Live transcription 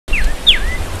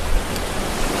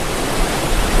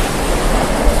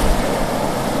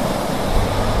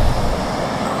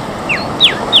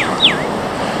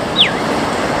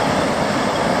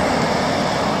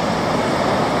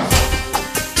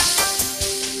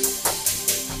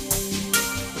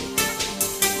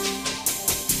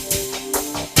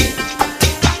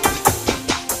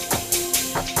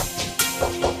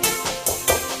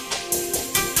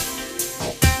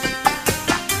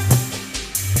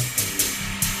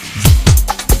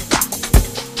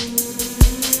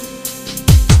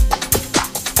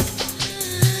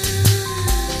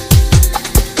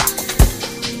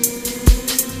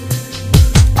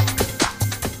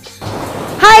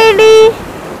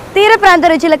తీర ప్రాంత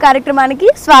రుచుల కార్యక్రమానికి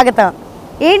స్వాగతం.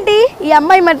 ఏంటి ఈ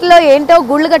అమ్మాయి మట్టిలో ఏంటో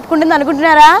గుళ్ళు కట్టుకుంటుంది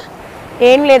అనుకుంటున్నారా?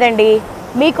 ఏం లేదండి,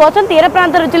 మీకోసం తీర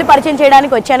ప్రాంత రుచులు పరిచయం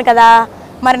చేయడానికి వచ్చాను కదా.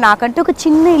 మరి నాకంటూ ఒక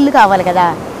చిన్న ఇల్లు కావాలి కదా,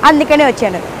 అందుకనే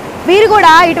వచ్చాను. మీరు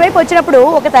కూడా ఇటువైపు వచ్చినప్పుడు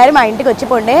ఒకసారి మా ఇంటికి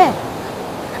వచ్చిపోండి.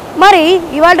 మరి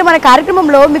ఇవాళ మన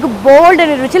కార్యక్రమంలో మీకు బోల్డ్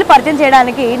అనే రుచులు పరిచయం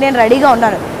చేయడానికి నేను రెడీగా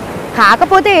ఉన్నాను.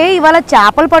 కాకపోతే ఇవాళ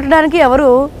చేపలు పట్టడానికి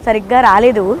ఎవరు సరిగ్గా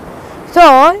రాలేదు. సో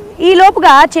ఈ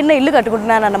లోపుగా చిన్న ఇల్లు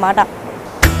కట్టుకుంటున్నాను అన్నమాట.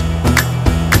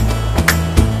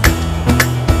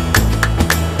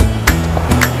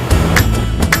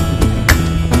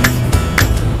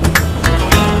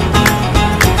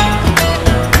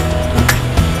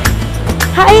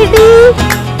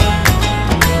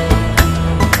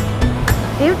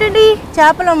 ఏమిటండి?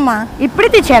 చేపలమ్మా. ఇప్పుడే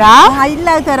తెచ్చారా? ఇల్లు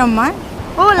లాగుతారమ్మా.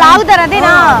 ఓ లాగుతారా?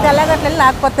 అదేనా? తెల్లగట్ల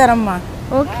లాక్కొస్తారమ్మా.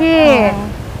 ఓకే.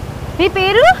 మీ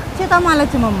పేరు?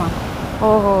 సీతామాలక్ష్మమ్మ.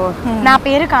 ఓహో, నా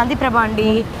పేరు కాంతి ప్రభ అండి.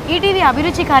 ఈటీవీ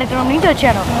అభిరుచి కార్యక్రమం నుంచి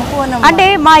వచ్చాను. అంటే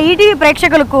మా ఈటీవీ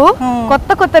ప్రేక్షకులకు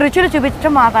కొత్త కొత్త రుచులు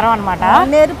చూపించడం మా తరం అనమాట.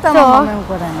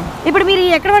 ఇప్పుడు మీరు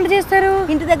ఎక్కడ వంట చేస్తారు?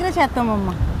 ఇంటి దగ్గర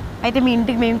చేస్తామమ్మా. అయితే మీ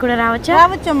ఇంటికి మేము కూడా రావచ్చా?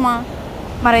 రావచ్చమ్మా.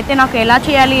 మరైతే నాకు ఎలా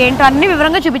చేయాలి ఏంటో అన్ని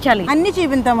వివరంగా చూపించాలి. అన్ని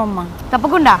చూపిస్తామమ్మా.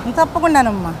 తప్పకుండా.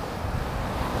 తప్పకుండానమ్మా.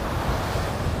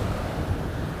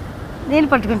 నేను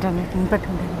పట్టుకుంటాను.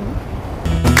 పట్టుకుంటాను.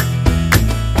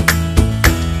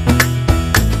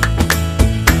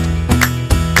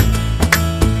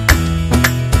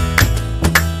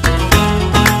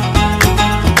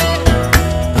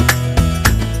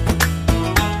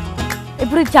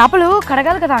 ఇప్పుడు చేపలు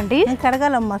కడగాలి కదా ఆంటీ?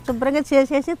 కడగాలమ్మా. శుభ్రంగా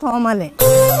చేసేసి తోమాలి.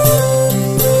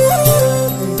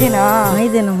 ఇదేనా?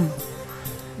 ఇదేనమ్మా.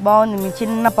 బాగుంది మీ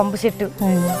చిన్న పంపు సెట్టు.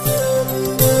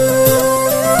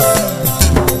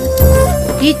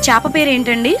 ఈ చేప పేరు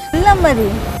ఏంటండి? మరి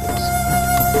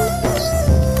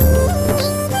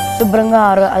శుభ్రంగా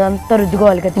అదంతా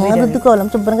రుద్దుకోవాలి కదా? రుద్దుకోవాలి.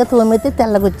 శుభ్రంగా తోమైతే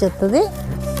తెల్లగా వచ్చేస్తుంది.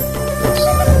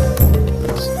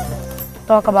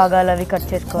 తోక భాగాలు అవి కట్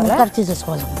చేసుకోవాలి. కట్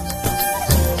చేసేసుకోవాలి.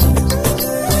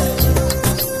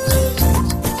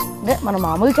 మన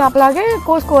మామూలు చేపలాగే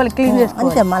కోసుకోవాలి, క్లీన్ చేసుకోవాలి.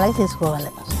 అంతే అలాగే చేసుకోవాలి.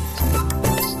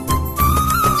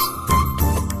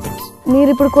 మీరు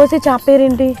ఇప్పుడు కోసే చేప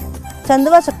పేరేంటి?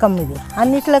 చందువా చుక్కమ్మ. ఇది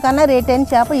అన్నిట్లో కన్నా రేట్ అయిన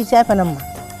చేప ఈ చేపనమ్మా.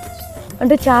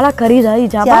 అంటే చాలా ఖరీదా ఈ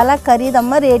చేప? చాలా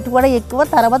ఖరీదమ్మా. రేటు కూడా ఎక్కువ,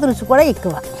 తర్వాత రుచి కూడా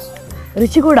ఎక్కువ.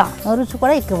 రుచి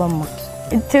కూడా ఎక్కువమ్మా.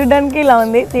 ఇది చూడడానికి ఇలా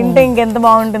ఉంది, తింటే ఇంకెంత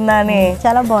బాగుంటుందా అని.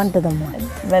 చాలా బాగుంటుందమ్మా.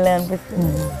 భలే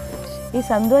అనిపిస్తుంది. ఈ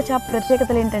సందువా చేప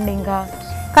ప్రత్యేకతలు ఏంటండి? ఇంకా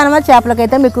కనమ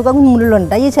చేపలకైతే ఎక్కువగా ముళ్ళు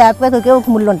ఉంటాయి. ఈ చేపకైతే ఒకే ఒక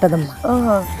ముళ్ళు ఉంటుందమ్మా.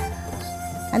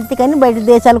 అంతేకాని బయట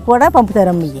దేశాలకు కూడా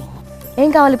పంపుతారమ్మ. ఇవి ఏం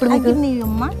కావాలి ఇప్పుడు మీకు?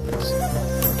 నీవమ్మా.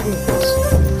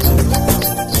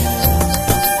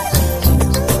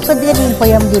 కొద్దిగా నీళ్ళు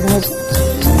పోయాము దీని మీద.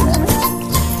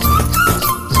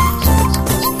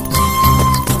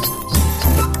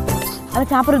 అలా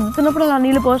చేప రుద్దుతున్నప్పుడు అలా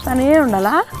నీళ్ళు పోస్తానే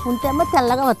ఉండాలా? ఉంటే అమ్మ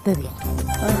తెల్లగా వస్తుంది.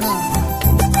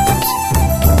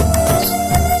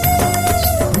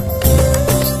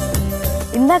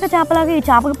 ఇందాక చేపలాగా ఈ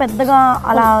చేపకు పెద్దగా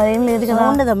అలా ఏం లేదు కదా?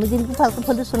 ఉండదమ్మ. దీనికి పలక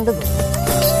పొలుసు ఉండదు.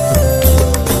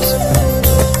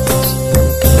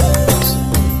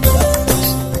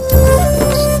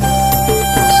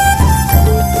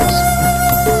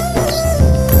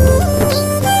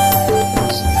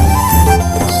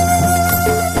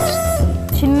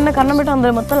 చిన్న కన్నం పెట్టి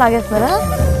అందరూ మొత్తం లాగేస్తున్నారా?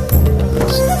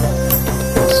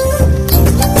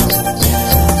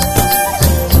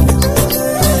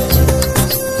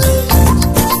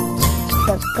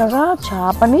 చక్కగా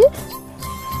చేపని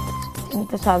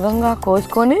ఇంత సగంగా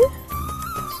కోసుకొని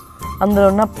అందులో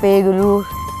ఉన్న పేగులు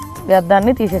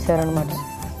వ్యర్థాన్ని తీసేసారనమాట.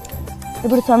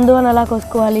 ఇప్పుడు సందువని ఎలా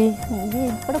కోసుకోవాలి? ఇది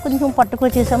కూడా కొంచెం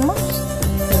పట్టుకొచ్చేసమ్మా.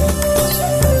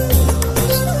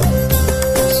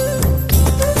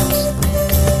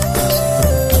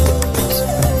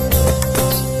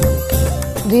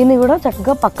 దీన్ని కూడా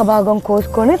చక్కగా పక్క భాగం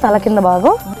కోసుకొని తల కింద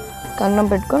భాగం కన్నం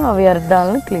పెట్టుకొని ఆ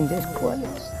వ్యర్థాలను క్లీన్ చేసుకోవాలి.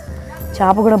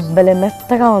 చేప కూడా భలే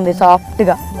మెత్తగా ఉంది,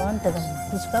 సాఫ్ట్గా బాగుంటుంది.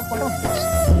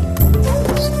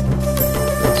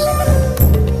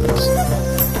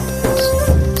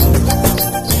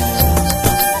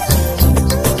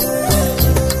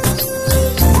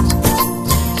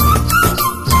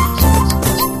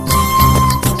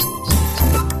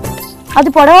 అది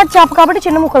పొడవాటి చేప కాబట్టి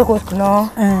చిన్న ముక్కలు కోసుకున్నాం.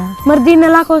 మరి దీన్ని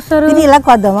ఎలా కోస్తారు? దీన్ని ఇలా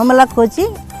కోద్దామా. మళ్ళీ కోచి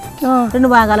 2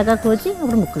 భాగాలుగా కోచి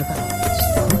అప్పుడు ముక్కలు కాదు.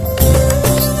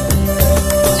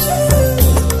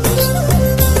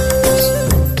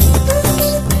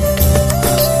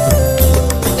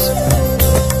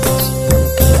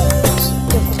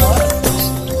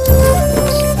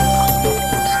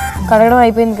 కడగడం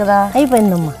అయిపోయింది కదా?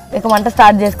 అయిపోయిందమ్మా. ఇక వంట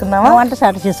స్టార్ట్ చేసుకుందామా? వంట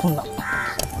స్టార్ట్ చేసుకుందాం.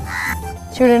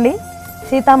 చూడండి,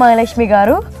 సీతామహాలక్ష్మి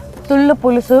గారు తుళ్ళు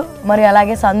పులుసు మరియు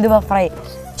అలాగే సందువ ఫ్రై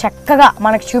చక్కగా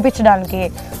మనకు చూపించడానికి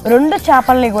 2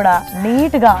 చేపల్ని కూడా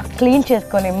నీట్గా క్లీన్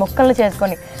చేసుకొని ముక్కలు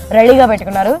చేసుకొని రెడీగా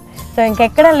పెట్టుకున్నారు. సో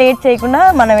ఇంకెక్కడ లేట్ చేయకుండా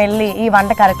మనం వెళ్ళి ఈ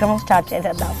వంట కార్యక్రమం స్టార్ట్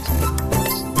చేసేద్దాం.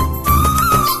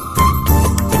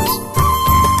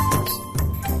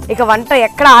 ఇక వంట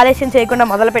ఎక్కడ ఆలస్యం చేయకుండా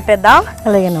మొదలు పెట్టేద్దాం.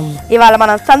 అలాగేనమ్మా. ఇవాళ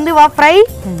మనం సందువ ఫ్రై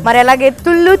మరి అలాగే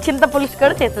తుళ్ళు చింత పులుసు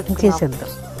కూడా చేసేద్దాం.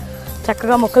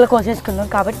 చక్కగా ముక్కలు కోసేసుకుందాం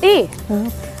కాబట్టి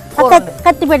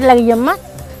కత్తి పెట్టలాగమ్మా.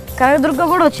 కనకదుర్గ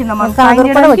కూడా వచ్చిందమ్మా.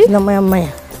 కూడా వచ్చిందమ్మా అమ్మాయి.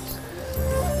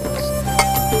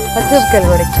 పచ్చిమిరపకాయలు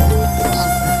కూడా ఇచ్చాను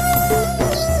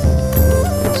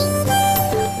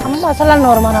అమ్మ. మసాలా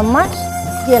నూరమానమ్మ,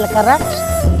 జీలకర్ర,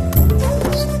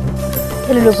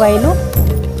 ఎల్లుల్లిపాయలు.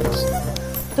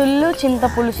 తుళ్ళు చింత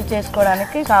పులుసు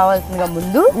చేసుకోవడానికి కావాల్సిందిగా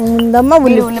ముందమ్మ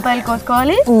ఉల్లిపాయలు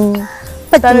కోసుకోవాలి,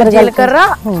 జీలకర్ర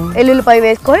ఎల్లుల్లిపాయ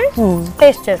వేసుకొని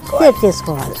టేస్ట్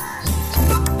చేసుకోవాలి.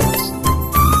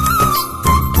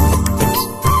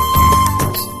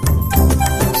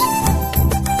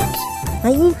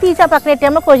 ఈ తీసా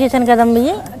పక్కన కోసేసాను కదమ్మా.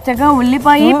 చక్కగా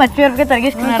ఉల్లిపాయ పచ్చిమిరపకాయ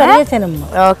తరిగేసానమ్మా.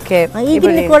 ఓకే,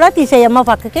 ఇది కూడా తీసేయమ్మా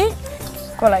పక్కకి.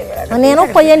 నేను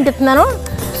పొయ్యి అంటున్నాను.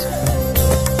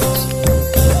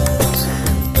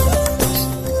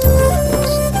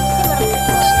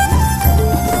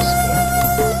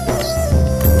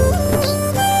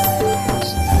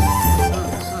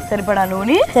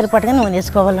 సరిపడగా నూనె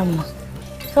వేసుకోవాలమ్మా.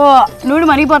 సో నూనె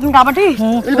మరిగిపోతుంది కాబట్టి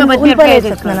ఉల్లిపాయలు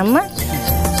వేసేస్తున్నానమ్మా.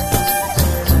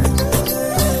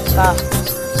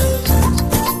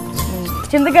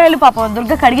 చింతకాయలు పాప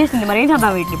దుర్గ కడిగేసింది, మరి ఏం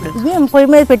చేద్దాం వీటిని? ఇప్పుడు ఇది పొయ్యి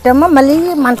మీద పెట్టామ్మా. మళ్ళీ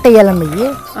మంట వేయాలమ్మా. ఇవి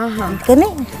అందుకని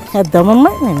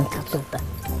వేద్దామమ్మా. నేను చెప్తా.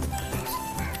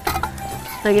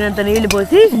 తగినంత నీళ్ళు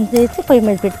పోసి వేసి పొయ్యి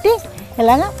మీద పెట్టి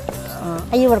ఇలాగా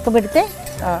అవి ఉడకబెడితే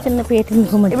చిన్న పేట.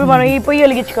 ఇప్పుడు మనం ఈ పొయ్యి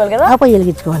వెలిగించుకోవాలి కదా? ఆ పొయ్యి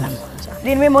వెలిగించుకోవాలమ్మా.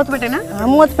 దీని మీద మూత పెట్టేనా?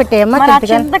 మూత పెట్టేయమ్మా.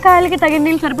 చింతకాయలకి తగిన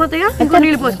నీళ్ళు సరిపోతాయా?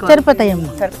 నీళ్ళు పోసుకోవాలి.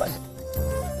 సరిపోతాయమ్మా. సరిపోతాయి.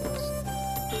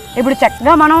 ఇప్పుడు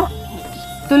చక్కగా మనం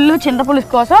తుళ్ళు చింతపులుసు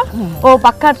కోసం ఓ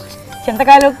పక్క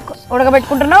చింతకాయలు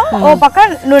ఉడకబెట్టుకుంటున్నాం, ఓ పక్క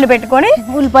నూనె పెట్టుకొని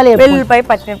వెల్లుల్లిపాయ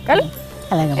పచ్చిమిరపకాయలు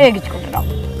వేగించుకుంటున్నాం.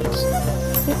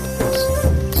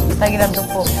 తగినంత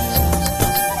ఉప్పు,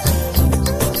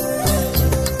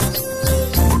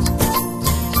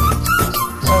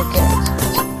 ఓకే.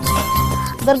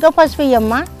 దుర్గా పసుపు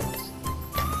ఇయ్యమ్మా.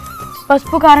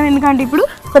 పసుపు కారం ఎందుకంటే ఇప్పుడు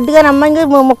కొద్దిగా నమ్మంగా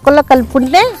ముక్కల్లో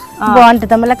కలుపుకుంటే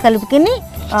బాగుంటుంది. అమ్మలా కలుపుకొని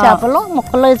చేపలు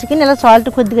ముక్కల్లో వేసుకుని ఇలా సాల్ట్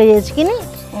కొద్దిగా వేసుకుని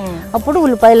అప్పుడు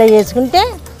ఉల్లిపాయలు వేసుకుంటే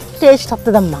టేస్ట్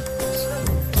వస్తుందమ్మా.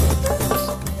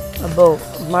 అబ్బో,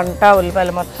 మంట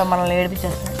ఉల్లిపాయలు మొత్తం మనల్ని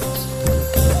ఏడిపించేస్తాయి.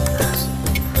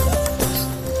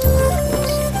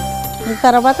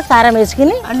 తర్వాత కారం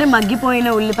వేసుకుని అంటే మగ్గిపోయిన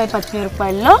ఉల్లిపాయ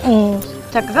పచ్చిమిరపకాయల్లో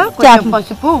చక్కగా కొంచెం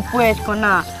పసుపు ఉప్పు వేసుకున్న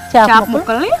చేప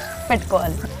ముక్కల్ని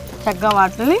పెట్టుకోవాలి. చక్కగా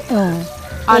వాటిని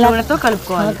ఆ నూనెతో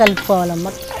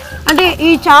కలుపుకోవాలమ్మా. అంటే ఈ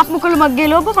చేప ముక్కలు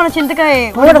మగ్గేలోపు మన చింతకాయ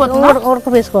ఉడక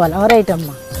వేసుకోవాలి. రైట్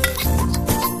అమ్మా.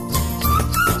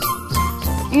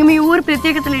 ఇక మీ ఊరి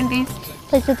ప్రత్యేకతలు ఏంటి?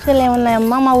 ప్రత్యేకతలు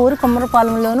ఏమున్నాయమ్మా? మా ఊరు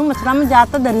కుమ్మరపాలెంలోను ముసలమ్మ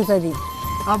జాతర జరుగుతుంది.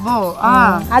 అబ్బో,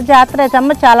 ఆ జాతర అయితే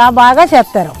అమ్మ చాలా బాగా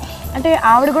చేస్తారు. అంటే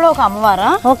ఆవిడ కూడా ఒక అమ్మవారా?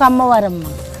 ఒక అమ్మవారమ్మ.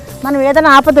 మనం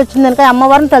ఏదైనా ఆపద వచ్చిందనుకో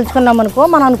అమ్మవారిని తలుచుకున్నాం అనుకో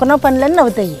మనం అనుకున్న పనులన్నీ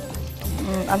అవుతాయి.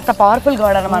 అంత పవర్ఫుల్ గా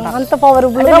అనమాట. అంత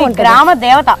పవర్ఫుల్ గా గ్రామ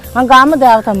దేవత. గ్రామ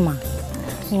దేవత అమ్మ.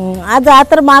 ఆ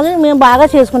జాతర బాగా మేము బాగా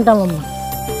చేసుకుంటామమ్మా.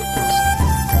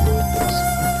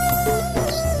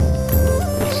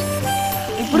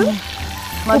 ఇప్పుడు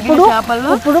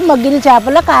ఇప్పుడు మగ్గిన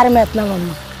చేపల్లో కారం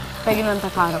వేస్తున్నామమ్మా. తగినంత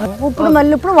కారం. ఇప్పుడు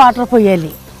మళ్ళీ ఇప్పుడు వాటర్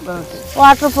పోయాలి.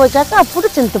 వాటర్ పోసాక అప్పుడు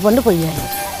చింతపండు పోయాలి.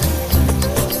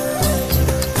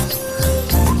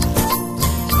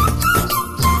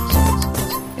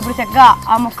 ఇప్పుడు చక్కగా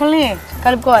ఆ ముక్కల్ని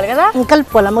కలుపుకోవాలి కదా?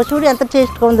 కలుపుకోవాలమ్మ. చూడు ఎంత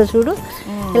టేస్ట్గా ఉందో చూడు.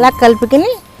 ఇలా కలుపుకొని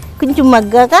కొంచెం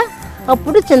మగ్గాక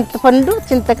అప్పుడు చింతపండు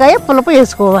చింతకాయ పులుపు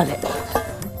వేసుకోవాలి.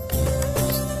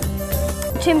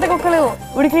 చింతకుక్కలు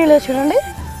ఉడికినీళ్ళు చూడండి,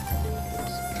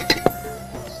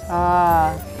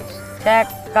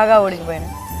 చక్కగా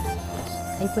ఉడికిపోయినాయి.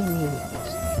 అయిపోయింది.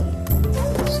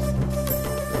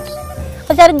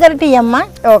 ఒకసారి గరిటె అమ్మా.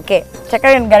 ఓకే,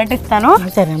 చక్కగా నేను గరిటిస్తాను.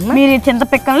 మీరు చింత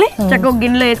పిక్కల్ని చక్కగా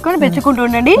గిన్నెలో వేసుకొని పెంచుకుంటూ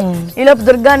ఉండండి. ఈలోపు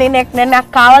దుర్గాని నేను నాకు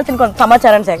కావాల్సిన కొంత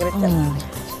సమాచారాన్ని సేకరిస్తాను.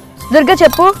 దుర్గా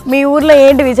చెప్పు, మీ ఊర్లో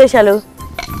ఏంటి విశేషాలు?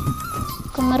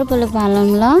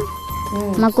 కుమ్మరపులపాలెంలో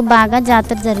మాకు బాగా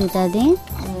జాతర జరుగుతుంది.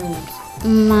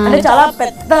 చాలా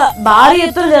పెద్ద భారీ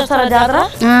ఎత్తున చేస్తారు జాతర.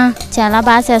 చాలా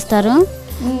బాగా చేస్తారు.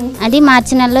 అది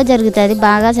మార్చి నెలలో జరుగుతుంది,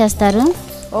 బాగా చేస్తారు.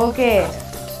 ఓకే,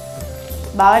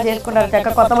 బాగా చేసుకుంటారు చక్క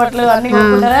కొత్త బట్టలు అన్ని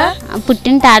కొనుక్కుంటారా?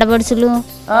 పుట్టిన ఆడపడుచులు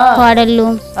కోడళ్ళు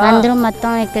అందరూ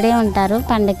మొత్తం ఇక్కడే ఉంటారు.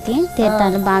 పండక్కి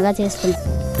తీర్థాలు బాగా చేసుకుంటారు.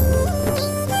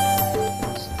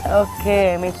 ఓకే,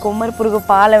 మీ కుమ్మరి పురుగు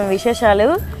పాలెం విశేషాలు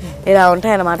ఇలా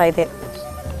ఉంటాయన్నమాట. అయితే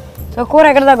సో కూర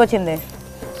ఎక్కడ దాకా వచ్చింది?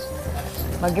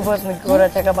 మగ్గిపోతుంది కూర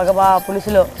చక్క బగబా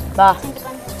పులుసులో. బా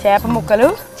చేప ముక్కలు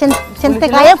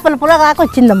చింతకాయ పులుపులో కాక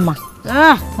వచ్చిందమ్మా.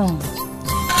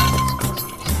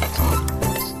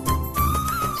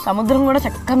 సముద్రం కూడా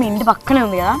చక్కగా మీ ఇంటి పక్కనే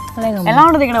ఉంది కదా, ఎలా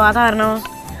ఉంటుంది ఇక్కడ వాతావరణం?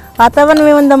 వాతావరణం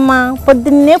ఏముందమ్మా,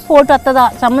 పొద్దున్నే పోటు వస్తుందా,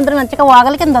 సముద్రం మంచిగా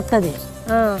వాగల కింద వస్తుంది.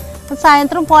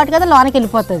 సాయంత్రం పోటు కదా లోనికి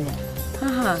వెళ్ళిపోతుంది.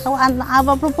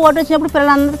 అప్పుడు పోటు వచ్చినప్పుడు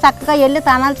పిల్లలందరూ చక్కగా వెళ్ళి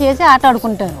తానాలు చేసి ఆట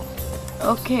ఆడుకుంటారు.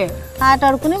 ఓకే, ఆట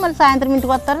ఆడుకుని మళ్ళీ సాయంత్రం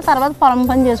ఇంటికి వస్తారు. తర్వాత పొలం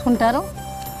పని చేసుకుంటారు.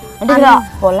 అంటే ఇక్కడ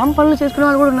పొలం పనులు చేసుకునే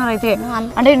వాళ్ళు కూడా ఉన్నారు. అయితే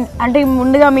అంటే అంటే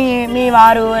ముందుగా మీ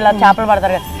వారు ఇలా చేపలు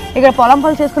పడతారు కదా, ఇక్కడ పొలం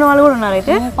పనులు చేసుకునే వాళ్ళు కూడా ఉన్నారు.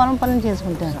 అయితే పొలం పనులు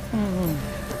చేసుకుంటారు.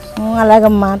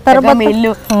 అలాగమ్మా. తర్వాత మీ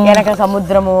ఇల్లు వెనక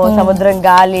సముద్రము, సముద్రం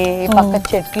గాలి, పక్క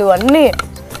చెట్లు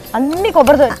అన్ని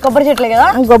కొబ్బరి చెట్లే కదా?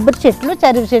 కొబ్బరి చెట్లు,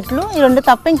 చెరుకు చెట్లు ఈ రెండు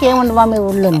తప్ప ఇంకేం ఉండవా మీ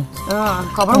ఊళ్ళోని?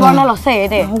 కొబ్బరి బొండాలు వస్తాయి.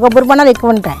 అయితే కొబ్బరి బొండాలు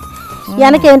ఎక్కువ ఉంటాయి.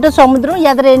 వెనకేంటో సముద్రం,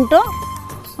 ఎదరేంటో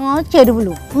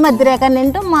చెరువులు, మధ్యరేఖ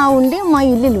ఏంటో మా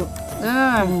ఇల్లులు.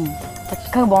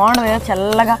 చక్కగా బాగుంటుంది కదా,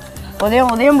 చల్లగా.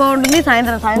 ఉదయం బాగుంటుంది,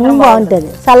 సాయంత్రం బాగుంటుంది.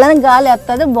 చల్లని గాలి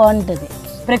వస్తుంది, బాగుంటుంది.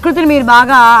 ప్రకృతిని మీరు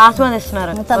బాగా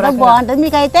ఆస్వాదిస్తున్నారు. చాలా బాగుంటుంది.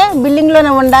 మీకైతే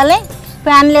బిల్డింగ్లోనే ఉండాలి,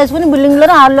 ఫ్యాన్లు వేసుకుని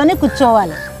బిల్డింగ్లోనే హాల్లోనే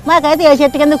కూర్చోవాలి. మాకైతే ఏ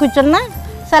చెట్టు కింద కూర్చున్నా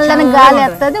చల్లని గాలి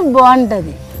వస్తుంది,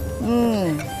 బాగుంటుంది.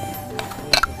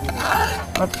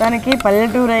 మొత్తానికి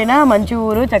పల్లెటూరు అయినా మంచి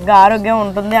ఊరు, చక్కగా ఆరోగ్యం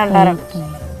ఉంటుంది అంటారు.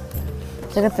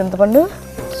 చక్కగా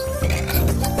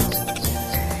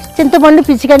చింతపండు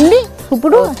పిచ్చికండి.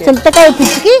 ఇప్పుడు చింతకాయ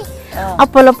పిచ్చికి ఆ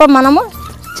పులప మనము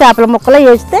చేపల ముక్కలు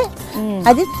వేస్తే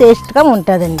అది టేస్ట్గా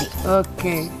ఉంటుందండి.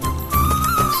 ఓకే,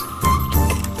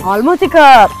 ఆల్మోస్ట్ ఇక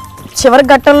చివరి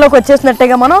ఘట్టంలోకి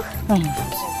వచ్చేసినట్టేగా మనం.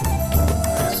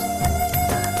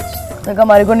 ఇంకా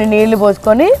మరికొన్ని నీళ్లు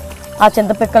పోసుకొని ఆ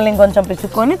చింతపిక్కల్ని ఇంకొంచెం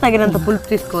పిసుకొని తగినంత పులుపు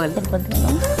తీసుకోవాలి.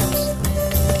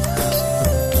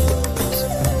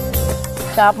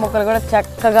 చేప ముక్కలు కూడా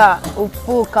చక్కగా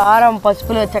ఉప్పు, కారం,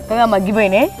 పసుపులో చక్కగా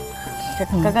మగ్గిపోయినాయి.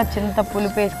 చక్కగా చింత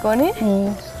పులుపు వేసుకొని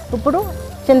ఇప్పుడు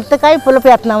చింతకాయ పులుపు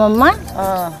వేస్తున్నామమ్మా.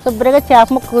 శుభ్రంగా చేప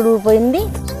ముక్క ఉడికిపోయింది.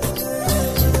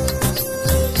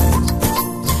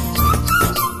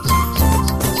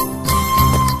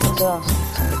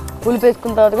 పులుపు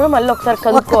వేసుకున్న తర్వాత కూడా మళ్ళీ ఒకసారి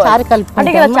కలుపుకోవాలి. అంటే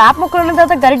ఇక్కడ కలుపు చేప ముక్కలు ఉన్న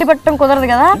తర్వాత గరిటె పెట్టడం కుదరదు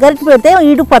కదా? గరిటె పెడితే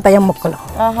ఈడిపోతాయి ముక్కలు.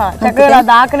 చక్కగా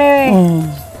దాకనే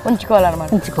ఉంచుకోవాలన్నమాట.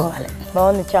 ఉంచుకోవాలి.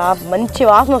 బాగుంది, చేప మంచి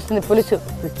వాసన వస్తుంది పులుసు.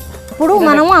 ఇప్పుడు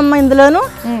మనము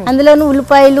అందులోను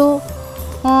ఉల్లిపాయలు,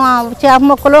 చేప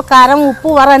ముక్కలు, కారం, ఉప్పు,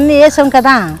 అన్నీ వేసాం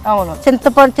కదా. అవును,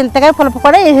 చింతకాయ పులుపు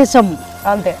కూడా వేసేసాము.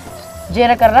 అంతే.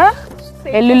 జీలకర్ర,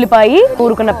 ఎల్లుల్లిపాయి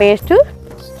ఊరుకున్న పేస్ట్,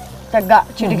 చక్కగా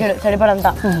చిటికెడు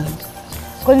సరిపడంతా,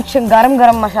 కొంచెం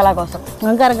గరం మసాలా కోసం.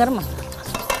 గరం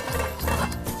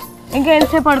ఇంకా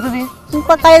ఎంతసేపు పడుతుంది?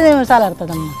 ఇంకొక 5 నిమిషాలు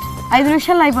పడుతుందమ్మా. 5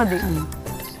 నిమిషాల్లో అయిపోద్ది.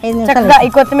 5 నిమిషాలు. చక్కగా ఈ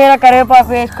కొత్తిమీర, కరివేపాకు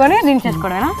వేసుకొని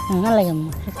దించేసుకోవడమేనా?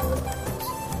 అలాగమ్మా.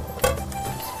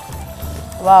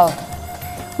 వావ్.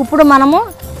 ఇప్పుడు మనము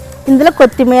ఇందులో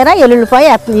కొత్తిమీర, ఎల్లుల్లిపాయ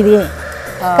ఇది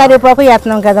కరివేపాకు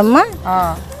వేస్తున్నాం కదమ్మా.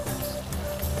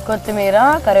 కొత్తిమీర,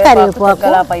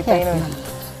 కరివేపాకు పైన.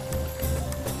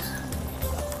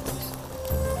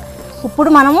 ఇప్పుడు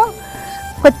మనము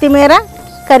కొత్తిమీర,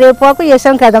 కరివేపాకు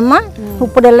వేసాం కదమ్మా.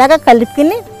 ఇప్పుడు ఇలాగా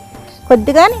కలుపుకుని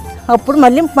కొద్దిగా అప్పుడు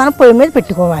మళ్ళీ మనం పొయ్యి మీద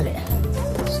పెట్టుకోవాలి.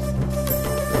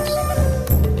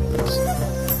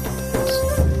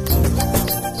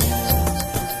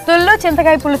 తుల్లు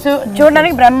చింతకాయ పులుసు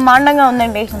చూడడానికి బ్రహ్మాండంగా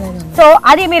ఉందండి. సో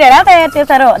అది మీరు ఎలా తయారు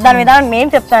చేశారో దాని విధానం నేను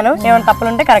చెప్తాను, ఏమైనా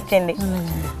తప్పులుంటే కరెక్ట్ చేయండి.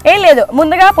 ఏం లేదు,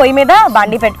 ముందుగా పొయ్యి మీద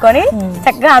బండి పెట్టుకొని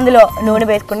చక్కగా అందులో నూనె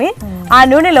వేసుకుని ఆ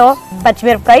నూనెలో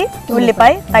పచ్చిమిరపకాయ,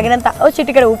 ఉల్లిపాయ, తగినంత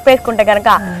చిటికెడు ఉప్పు వేసుకుంటే కనుక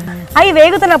అవి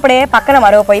వేగుతున్నప్పుడే పక్కన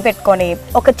మరో పొయ్యి పెట్టుకొని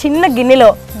ఒక చిన్న గిన్నెలో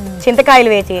చింతకాయలు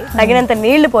వేసి తగినంత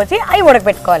నీళ్లు పోసి అవి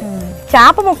ఉడకబెట్టుకోవాలి.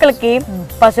 చేప ముక్కలకి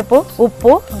పసుపు,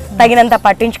 ఉప్పు తగినంత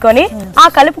పట్టించుకొని ఆ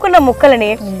కలుపుకున్న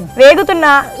ముక్కలని వేగుతున్న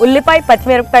ఉల్లిపాయ,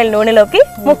 పచ్చిమిరపకాయల నూనెలోకి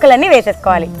ముక్కలన్నీ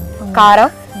వేసేసుకోవాలి. కారం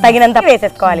తగినంత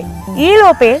వేసేసుకోవాలి. ఈ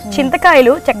లోపే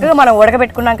చింతకాయలు చక్కగా మనం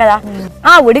ఉడకబెట్టుకున్నాం కదా,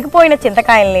 ఆ ఉడికిపోయిన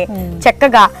చింతకాయల్ని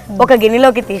చక్కగా ఒక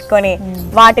గిన్నెలోకి తీసుకొని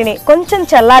వాటిని కొంచెం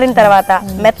చల్లారిన తర్వాత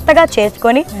మెత్తగా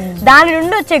చేసుకొని దాని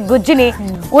నుండి వచ్చే గుజ్జుని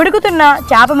ఉడుకుతున్న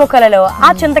చేప ముక్కలలో ఆ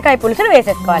చింతకాయ పులుసుని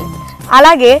వేసేసుకోవాలి.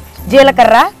 అలాగే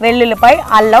జీలకర్ర, వెల్లుల్లిపాయ,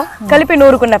 అల్లం కలిపి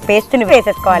నూరుకున్న పేస్ట్ ని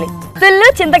వేసేసుకోవాలి. తుల్లు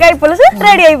చింతకాయ పులుసు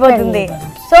రెడీ అయిపోతుంది.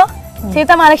 సో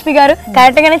సీతామహాలక్ష్మి గారు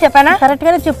కరెక్ట్ గానే చెప్పానా? కరెక్ట్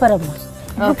గానే చెప్పారమ్మా.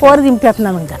 కూర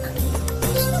దింపేస్తున్నాం ఇంకా.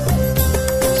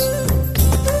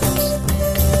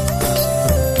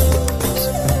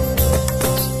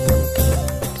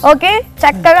 ఓకే,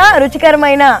 చక్కగా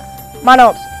రుచికరమైన మనం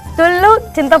తుళ్ళు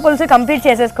చింత పులుసు కంప్లీట్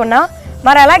చేసేసుకున్నాం.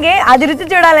 మరి అలాగే అది రుచి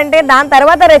చూడాలంటే దాని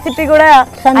తర్వాత రెసిపీ కూడా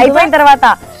అయిపోయిన తర్వాత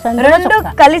రెండు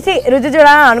కలిసి రుచి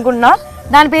చూడాలని అనుకుంటున్నాం.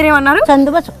 దాని పేరు ఏమన్నారు?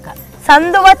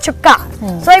 సందువ చుక్క.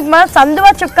 సో ఇప్పుడు మనం సందువ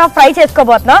చుక్క ఫ్రై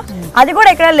చేసుకోబోతున్నాం. అది కూడా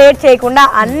ఇక్కడ లేట్ చేయకుండా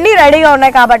అన్ని రెడీగా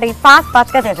ఉన్నాయి కాబట్టి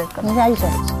ఫాస్ట్ గా చేసేసుకున్నాం.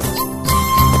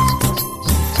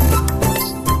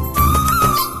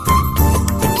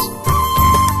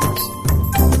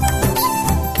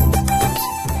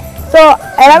 సో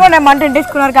ఎలాగో నేను మంట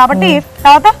ఇంటిస్తున్నారు కాబట్టి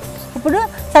తర్వాత ఇప్పుడు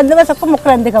సందువ చుక్క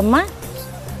ముక్కలు ఎందుకమ్మా,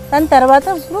 దాని తర్వాత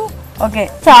ఇప్పుడు ఓకే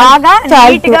బాగా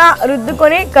నీట్ గా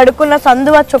రుద్దుకొని కడుక్కున్న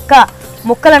సందువ చుక్క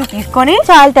ముక్కలను తీసుకొని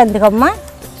సాల్ట్ ఎందుకమ్మా,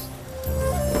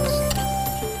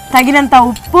 తగినంత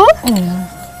ఉప్పు,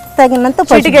 తగినంత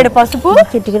చిటికెడు పసుపు,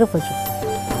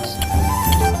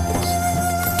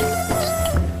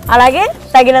 అలాగే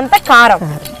తగినంత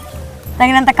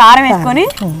కారం వేసుకొని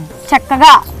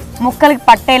చక్కగా ముక్కలకి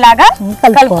పట్టేలాగా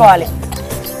కలుపుకోవాలి.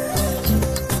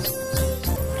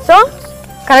 సో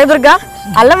కనకదుర్గ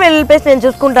అల్లం వెల్లుల్లి పేస్ట్ నేను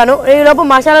చూసుకుంటాను, ఈలోపు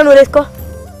మసాలా నూరేసుకో.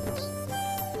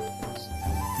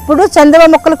 ఇప్పుడు చందవ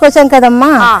ముక్కలు కోసాం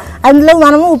కదమ్మా, అందులో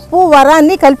మనము ఉప్పు వర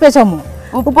అన్ని కలిపేసాము.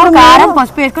 ఉప్పు కారం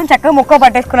పసుపు వేసుకొని చక్కగా ముక్క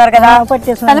పట్టేసుకున్నారు కదా,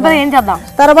 తదుపరి ఏం చేద్దాం?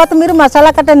 తర్వాత మీరు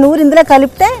మసాలా కట్ట నూరు ఇందులో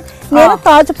కలిపితే నేను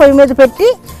తాచు పొయ్యి మీద పెట్టి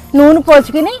నూనె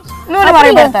పోసుకుని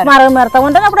మరగమెడతా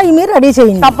ఉంటాను. అప్పుడు అవి మీరు రెడీ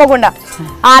చేయండి. తప్పకుండా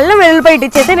ఆ అల్లం వెల్లుల్లిపాయ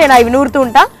ఇచ్చేసి నేను అవి నూరుతూ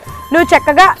ఉంటా, నువ్వు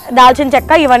చక్కగా దాల్చిన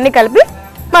చెక్క ఇవన్నీ కలిపి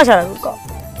మసాలా నూరుకో.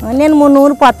 నేను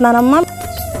నూనె పోతున్నానమ్మా.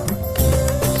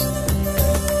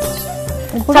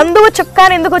 సందువ చుక్క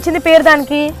అని ఎందుకు వచ్చింది పేరు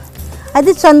దానికి?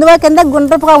 అది చందువ కింద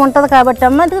గుండ్రపుగా ఉంటది కాబట్టి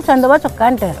అమ్మ అది చందువ చుక్క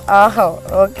అంటారు.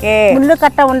 ఓకే, ముళ్ళు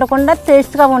కట్ట ఉండకుండా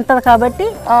టేస్ట్ గా ఉంటది కాబట్టి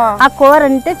ఆ కూర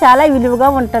అంటే చాలా విలువగా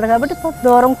ఉంటది కాబట్టి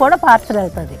దూరం కూడా పార్సల్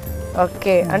అవుతుంది.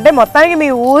 ఓకే, అంటే మొత్తానికి మీ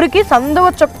ఊరికి సందువ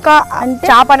చుక్క అంటే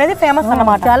చాప అనేది ఫేమస్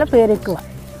అన్నమాట, చాలా పేరు ఎక్కువ.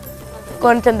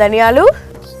 కొంచెం ధనియాలు,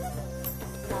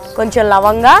 కొంచెం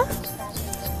లవంగా,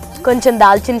 కొంచెం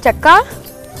దాల్చిన చెక్క,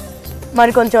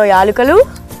 మరి కొంచెం యాలకులు,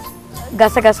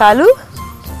 గసగసాలు,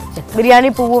 బిర్యానీ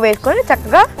పువ్వు వేసుకొని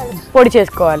చక్కగా పొడి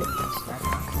చేసుకోవాలి.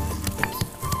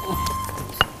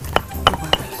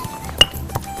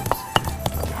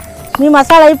 మీ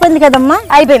మసాలా అయిపోయింది కదమ్మా?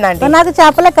 అయిపోయిందండి. నాకు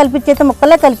చేపలే కలిపించేస్తే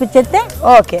ముక్కలే కలిపించేస్తే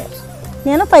ఓకే.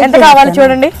 నేను ఎంత కావాలి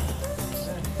చూడండి,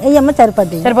 అయ్యమ్మ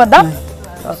సరిపోద్దా?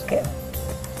 ఓకే,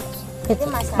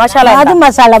 మసాలా అది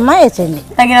మసాలా అమ్మ వేసేయండి,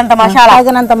 తగినంత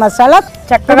మసాలా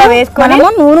చక్కగా వేసుకొని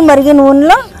నూనె మరిగి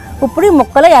నూనెలో ఇప్పుడు ఈ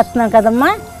ముక్కలు వేస్తున్నాం కదమ్మా.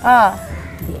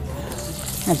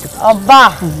 అబ్బా,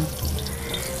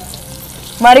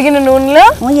 మరిగిన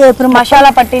నూనెలో మసాలా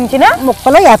పట్టించిన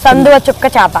ముక్కలు సందువ చుక్క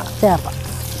చేప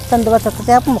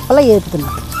ముక్కలు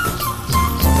వేపుతున్నాం.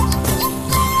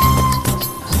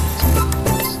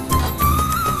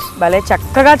 భలే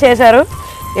చక్కగా చేశారు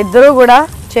ఇద్దరు కూడా.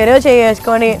 చెరువు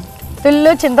చేసుకొని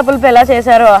తుళ్ళు చింతపులుపు ఎలా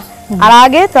చేశారో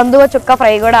అలాగే సందువ చుక్క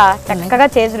ఫ్రై కూడా చక్కగా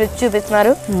చేసి రుచి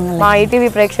చూపిస్తున్నారు మా ఈటీవీ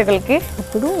ప్రేక్షకులకి.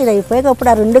 ఇప్పుడు ఇది అయిపోయాక అప్పుడు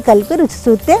ఆ రెండు కలిపి రుచి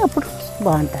చూస్తే అప్పుడు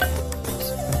బాగుంటుంది.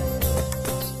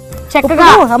 చక్కగా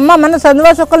అమ్మ మన సందువ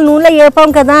చుక్కలు నూనెలో వేపాం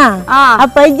కదా, ఆ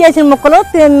పై చేసిన ముక్కలు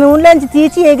నూనెలోంచి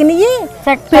తీసి ఎగినియి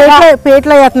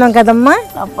పేట్లో వేస్తున్నాం కదమ్మా.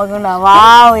 తప్పకుండా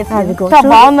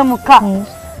బాగుంది ముక్క,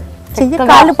 చెయ్యి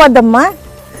కాలిపోద్దమ్మా.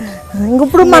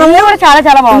 ఇప్పుడు మనం చాలా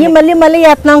బాగుంది. మళ్ళీ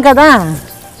వేస్తున్నాం కదా,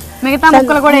 మిగతా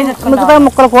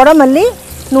ముక్కలు కూడా మళ్ళీ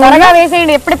త్వరగా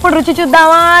వేసేయండి, ఎప్పుడెప్పుడు రుచి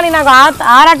చూద్దామా అని నాకు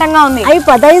ఆరాటంగా ఉంది.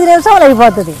 15 నిమిషాలు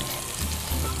అయిపోతుంది.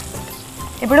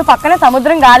 ఇప్పుడు పక్కన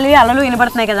సముద్రం గాలి అలలు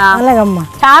వినపడుతున్నాయి కదా, అలాగమ్మా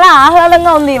చాలా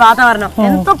ఆహ్లాదంగా ఉంది వాతావరణం,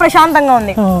 ఎంతో ప్రశాంతంగా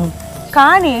ఉంది.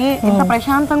 కానీ ఇంత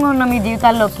ప్రశాంతంగా ఉన్న మీ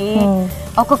జీవితాల్లోకి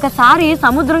ఒక్కొక్కసారి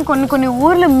సముద్రం కొన్ని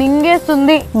ఊర్లు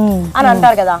మింగేస్తుంది అని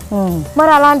అంటారు కదా,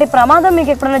 మరి అలాంటి ప్రమాదం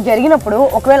మీకు ఎప్పుడైనా జరిగినప్పుడు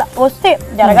ఒకవేళ వస్తే,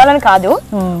 జరగాలని కాదు,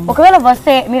 ఒకవేళ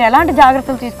వస్తే మీరు ఎలాంటి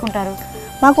జాగ్రత్తలు తీసుకుంటారు?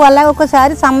 మాకు అలాగ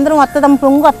ఒకసారి సముద్రం వస్తుంది,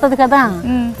 పొంగు వస్తుంది కదా,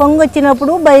 పొంగు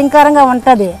వచ్చినప్పుడు భయంకరంగా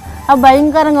ఉంటది. ఆ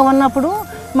భయంకరంగా ఉన్నప్పుడు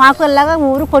మాకు ఇలాగా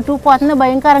ఊరు కొట్టుకుపోతుంది,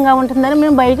 భయంకరంగా ఉంటుందని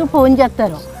మేము బయటకు ఫోన్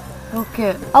చేస్తారు.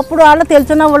 అప్పుడు వాళ్ళు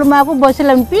తెలిసిన వాళ్ళు మాకు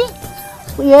బస్సులు అంపి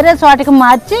వేరే చోటకి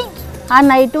మార్చి ఆ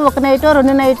నైట్ ఒక నైట్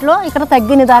 2 నైట్లో ఇక్కడ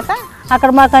తగ్గిన దాకా అక్కడ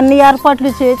మాకు అన్ని ఏర్పాట్లు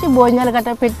చేసి భోజనాలు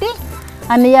గట్రా పెట్టి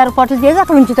అన్ని ఏర్పాట్లు చేసి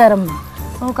అక్కడ ఉంచుతారమ్మా.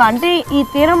 అంటే ఈ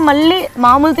తీరం మళ్ళీ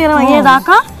మామూలు తీరం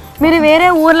అయ్యేదాకా మీరు వేరే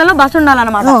ఊర్లలో బస్సు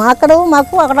ఉండాలన్నమాట. అక్కడ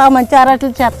మాకు అక్కడ మంచి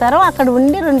ఆరాటలు చేస్తారు, అక్కడ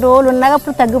ఉండి 2 రోజులు ఉన్నాక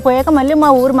అప్పుడు తగ్గిపోయాక మళ్ళీ మా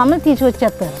ఊరు మమ్మల్ని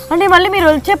తీసుకొచ్చేస్తారు. అంటే మళ్ళీ మీరు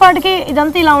వచ్చేపాటికి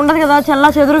ఇదంతా ఇలా ఉండదు కదా, చల్లా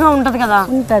చెదురుగా ఉంటది కదా?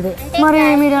 ఉంటది. మరి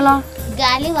మీరు ఎలా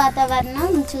గాలి వాతావరణం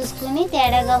చూసుకుని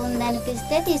తేడాగా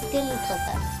ఉందనిపిస్తే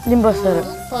తీసుకెళ్ళిపోతారు, దింపొస్తారు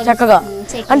చక్కగా.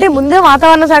 అంటే ముందే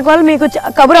వాతావరణ శాఖ వాళ్ళు మీకు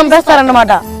కబురు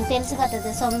పంపేస్తారన్నమాట.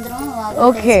 తెలిసిపోతుంది సముద్రం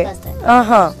ఓకే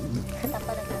ఆహా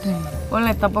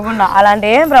తప్పకుండా అలాంటి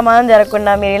ఏం ప్రమాదం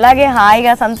జరగకుండా మీరు ఇలాగే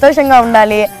హాయిగా సంతోషంగా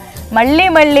ఉండాలి. మళ్ళీ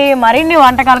మళ్ళీ మరిన్ని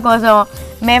వంటకాల కోసం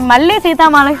మేము మళ్ళీ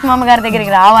సీతామహాలక్ష్మి అమ్మగారి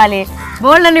దగ్గరికి రావాలి,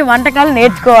 బోల్డన్ని వంటకాలు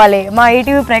నేర్చుకోవాలి, మా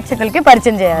ఈటీవీ ప్రేక్షకులకి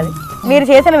పరిచయం చేయాలి. మీరు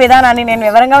చేసిన విధానాన్ని నేను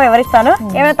వివరంగా వివరిస్తాను,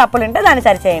 ఏమైనా తప్పులు ఉంటే దాన్ని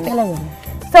సరిచేయండి.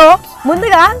 సో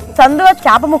ముందుగా సందువ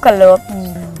చేప ముక్కల్లో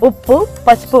ఉప్పు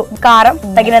పసుపు కారం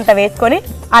తగినంత వేసుకొని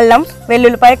అల్లం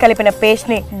వెల్లుల్లిపాయ కలిపిన పేస్ట్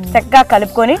ని చక్కగా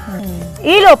కలుపుకొని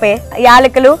ఈలోపే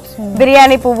యాలకులు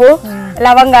బిర్యానీ పువ్వు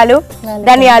లవంగాలు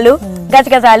ధనియాలు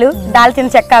గసగసాలు దాల్చిన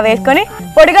చెక్క వేసుకొని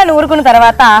పొడిగా నూరుకున్న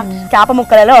తర్వాత చేప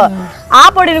ముక్కలలో ఆ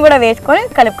పొడిని కూడా వేసుకొని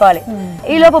కలుపుకోవాలి.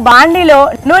 ఈలోపు బాండీలో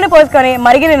నూనె పోసుకొని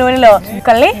మరిగిన నూనెలో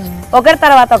ముక్కల్ని ఒకరి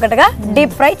తర్వాత ఒకటిగా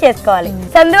డీప్ ఫ్రై చేసుకోవాలి.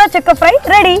 సందువ చుక్క ఫ్రై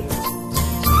రెడీ.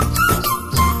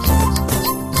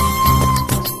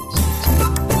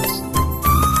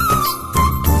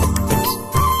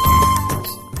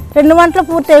 రెండు వంటలు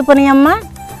పూర్తి అయిపోయినాయమ్మా.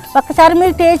 ఒక్కసారి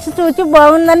మీరు టేస్ట్ చూసి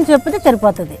బాగుందని చెప్పితే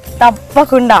సరిపోతుంది.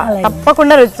 తప్పకుండా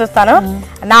తప్పకుండా రుచి చూస్తాను.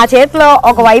 నా చేతిలో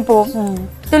ఒకవైపు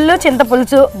తుల్లు చింత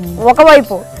పులుసు,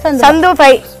 ఒకవైపు సందు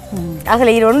ఫ్రై. అసలు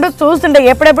ఈ రెండు చూస్తుంటే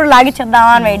ఎప్పుడెప్పుడు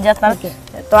లాగిచ్చేద్దామా అని వెయిట్ చేస్తాను.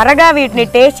 త్వరగా వీటిని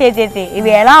టేస్ట్ చేసేసి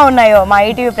ఇవి ఎలా ఉన్నాయో మా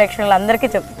ఈటీవీ ప్రేక్షకులందరికీ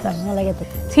చెప్తాను.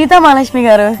 సీతామహాలక్ష్మి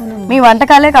గారు, మీ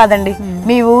వంటకాలే కాదండి,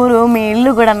 మీ ఊరు మీ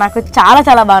ఇల్లు కూడా నాకు చాలా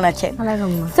చాలా బాగా నచ్చాయి.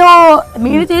 సో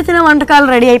మీరు చేసిన వంటకాలు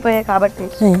రెడీ అయిపోయాయి కాబట్టి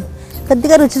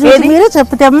కొద్దిగా రుచి చూసి మీరు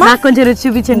చెప్తే నాకు కొంచెం రుచి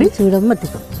చూపించండి. చూడమ్మా.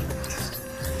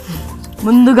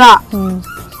 ముందుగా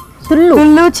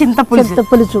తుల్లు చింత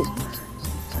పులుసు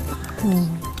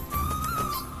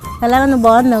ఎలా ఉంది?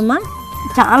 బాగుందమ్మా,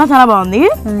 చాలా చాలా బాగుంది.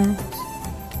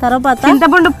 తర్వాత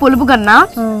చింతపండు పులుపు కన్నా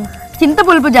చింత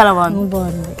పులుపు చాలా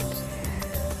బాగుంది.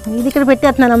 ఇది ఇక్కడ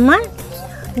పెట్టేస్తున్నానమ్మా.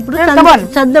 ఇప్పుడు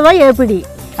చందువ ఏపిడి,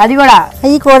 అది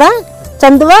కూడా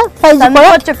చందువ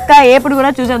చుక్క ఏపుడు కూడా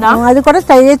చూసేద్దాం. అది కూడా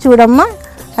ట్రై చేసి చూడమ్మా.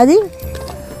 అది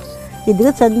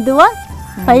ఇదిగా చందువ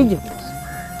ఫైజు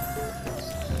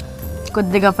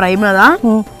కొద్దిగా ఫ్రై మీద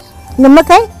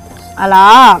నిమ్మకాయ అలా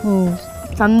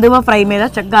సందువ ఫ్రై మీద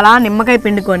చక్కగా అలా నిమ్మకాయ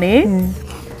పిండుకొని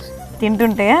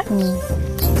తింటుంటే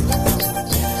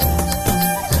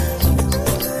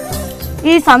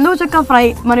ఈ సందువ చుక్క ఫ్రై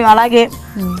మరియు అలాగే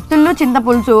తుల్లు చింత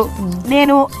పులుసు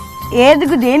నేను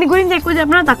దేని గురించి ఎక్కువ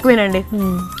చెప్పినా తక్కువేనండి.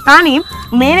 కానీ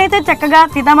నేనైతే చక్కగా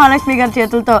సీతామహాలక్ష్మి గారి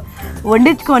చేతులతో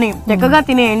వండించుకొని చక్కగా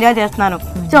తిని ఎంజాయ్ చేస్తున్నాను.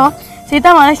 సో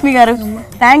సీతామహాలక్ష్మి గారు,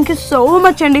 థ్యాంక్ యూ సో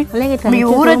మచ్ అండి. మీ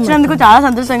ఊరు వచ్చినందుకు చాలా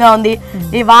సంతోషంగా ఉంది.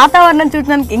 ఈ వాతావరణం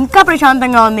చూసినందుకు ఇంకా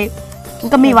ప్రశాంతంగా ఉంది.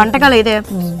 ఇంకా మీ వంటకాలు అయితే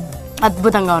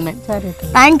అద్భుతంగా ఉన్నాయి.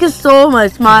 థ్యాంక్ యూ సో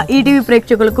మచ్ మా ఈటీవీ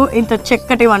ప్రేక్షకులకు ఇంత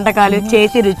చక్కటి వంటకాలు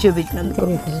చేసి రుచి చూపించినందుకు.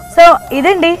 సో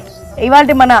ఇదండి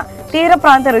ఇవాళ మన తీర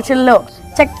ప్రాంత రుచుల్లో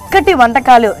చక్కటి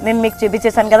వంటకాలు నేను మీకు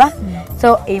చూపించేశాను కదా. సో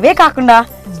ఇవే కాకుండా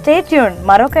స్టే ట్యూన్,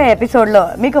 మరొక ఎపిసోడ్లో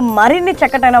మీకు మరిన్ని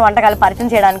చక్కటైన వంటకాలు పరిచయం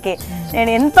చేయడానికి నేను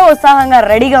ఎంతో ఉత్సాహంగా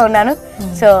రెడీగా ఉన్నాను.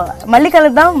 సో మళ్ళీ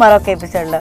కలుద్దాం మరొక ఎపిసోడ్లో.